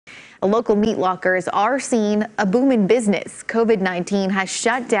Local meat lockers are seeing a boom in business. COVID-19 has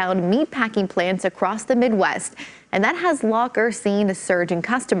shut down meat packing plants across the Midwest, and that has lockers seeing a surge in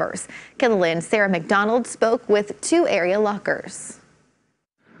customers. KELOLAND's Sarah McDonald spoke with 2 area lockers.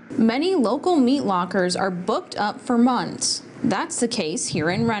 Many local meat lockers are booked up for months. That's the case here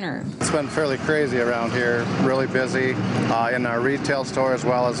in Renner. It's been fairly crazy around here, really busy in our retail store as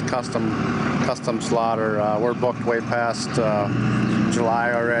well as custom slaughter. We're booked way past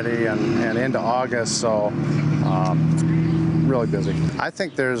July already and into August, so really busy. I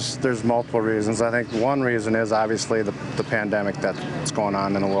think there's multiple reasons. I think one reason is obviously the pandemic that's going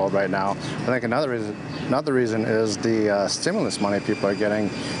on in the world right now. I think another reason is the stimulus money people are getting.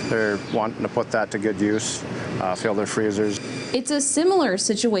 They're wanting to put that to good use, fill their freezers. It's a similar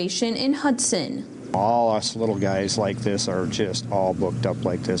situation in Hudson. All us little guys like this are just all booked up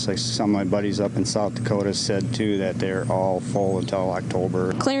like this. Like some of my buddies up in South Dakota said too that they're all full until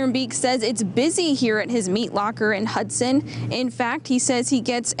October. Clarence Beek says it's busy here at his meat locker in Hudson. In fact, he says he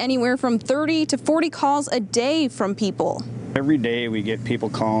gets anywhere from 30 to 40 calls a day from people. Every day we get people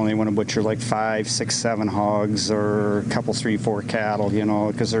calling. They want to butcher like 5, 6, 7 hogs or a couple, 3, 4 cattle, you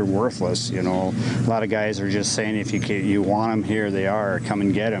know, because they're worthless. You know, a lot of guys are just saying if you want them, here they are. Come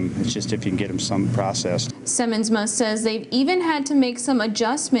and get them. It's just if you can get them some processed. Simmonsma says they've even had to make some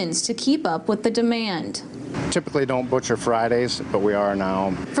adjustments to keep up with the demand. Typically don't butcher Fridays, but we are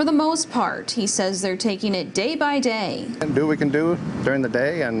now. For the most part, he says they're taking it day by day. And do what we can do during the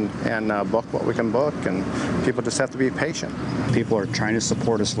day and book what we can book, and people just have to be patient. People are trying to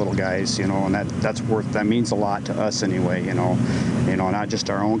support us little guys, you know, and that means a lot to us anyway, you know, not just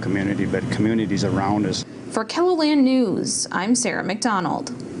our own community, but communities around us. For KELOLAND News, I'm Sarah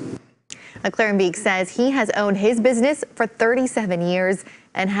McDonald. Clarence Beek says he has owned his business for 37 years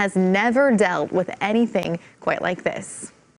and has never dealt with anything quite like this.